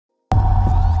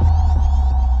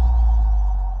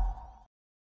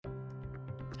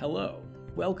Hello,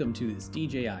 welcome to this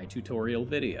DJI tutorial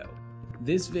video.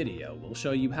 This video will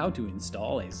show you how to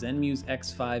install a Zenmuse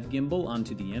X5 gimbal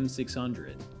onto the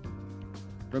M600.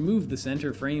 Remove the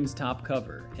center frame's top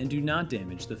cover and do not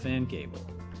damage the fan cable.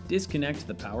 Disconnect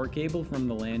the power cable from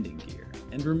the landing gear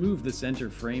and remove the center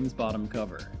frame's bottom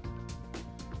cover.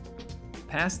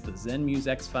 Pass the Zenmuse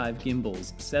X5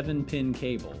 gimbal's 7-pin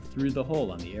cable through the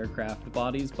hole on the aircraft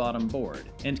body's bottom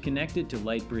board and connect it to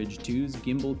Lightbridge 2's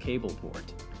gimbal cable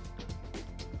port.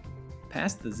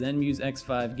 Pass the Zenmuse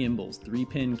X5 gimbal's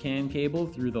 3-pin CAN cable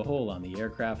through the hole on the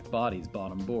aircraft body's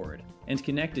bottom board and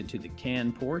connect it to the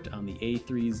CAN port on the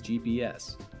A3's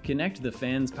GPS. Connect the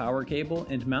fan's power cable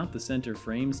and mount the center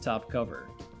frame's top cover.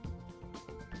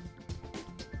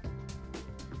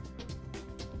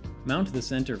 Mount the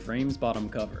center frame's bottom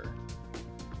cover.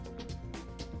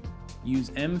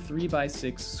 Use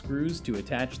M3x6 screws to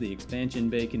attach the expansion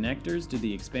bay connectors to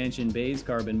the expansion bay's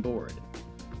carbon board.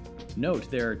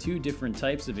 Note there are two different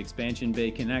types of expansion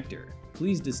bay connector.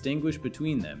 Please distinguish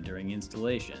between them during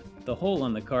installation. The hole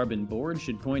on the carbon board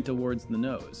should point towards the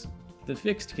nose. The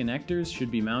fixed connectors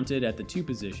should be mounted at the two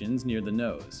positions near the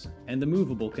nose, and the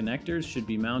movable connectors should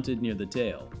be mounted near the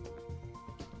tail.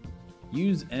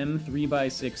 Use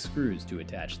M3x6 screws to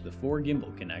attach the 4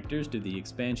 gimbal connectors to the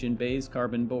expansion bay's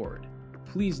carbon board.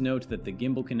 Please note that the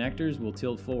gimbal connectors will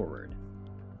tilt forward.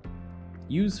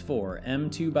 Use 4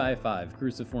 M2x5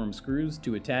 cruciform screws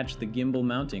to attach the gimbal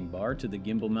mounting bar to the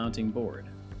gimbal mounting board.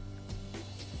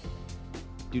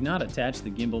 Do not attach the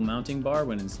gimbal mounting bar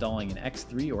when installing an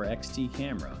X3 or XT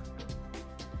camera.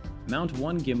 Mount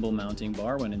 1 gimbal mounting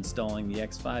bar when installing the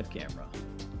X5 camera.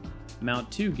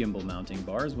 Mount 2 gimbal mounting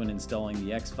bars when installing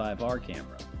the X5R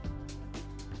camera.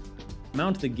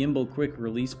 Mount the gimbal quick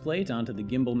release plate onto the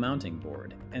gimbal mounting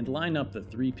board and line up the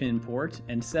 3-pin port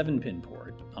and 7-pin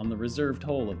port on the reserved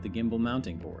hole of the gimbal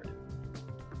mounting board.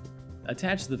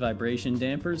 Attach the vibration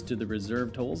dampers to the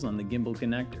reserved holes on the gimbal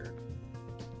connector.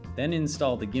 Then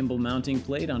install the gimbal mounting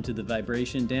plate onto the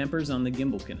vibration dampers on the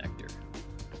gimbal connector.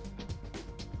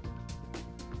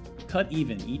 Cut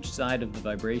even each side of the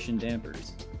vibration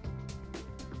dampers.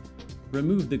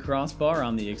 Remove the crossbar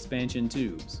on the expansion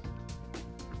tubes.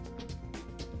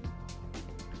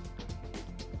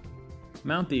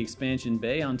 Mount the expansion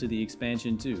bay onto the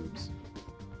expansion tubes.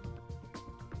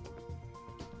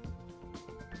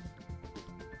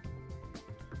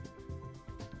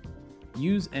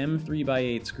 Use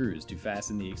M3x8 screws to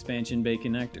fasten the expansion bay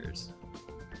connectors.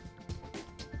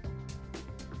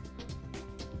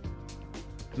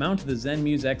 Mount the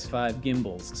Zenmuse X5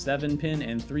 gimbal's 7-pin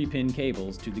and 3-pin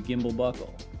cables to the gimbal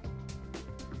buckle.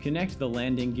 Connect the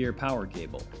landing gear power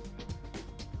cable.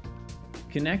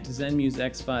 Connect Zenmuse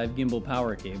X5 gimbal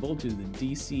power cable to the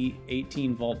DC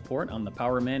 18V port on the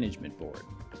power management board.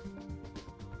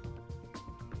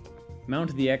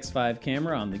 Mount the X5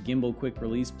 camera on the gimbal quick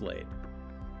release plate.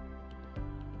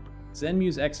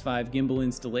 Zenmuse X5 gimbal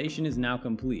installation is now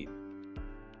complete.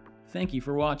 Thank you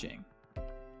for watching.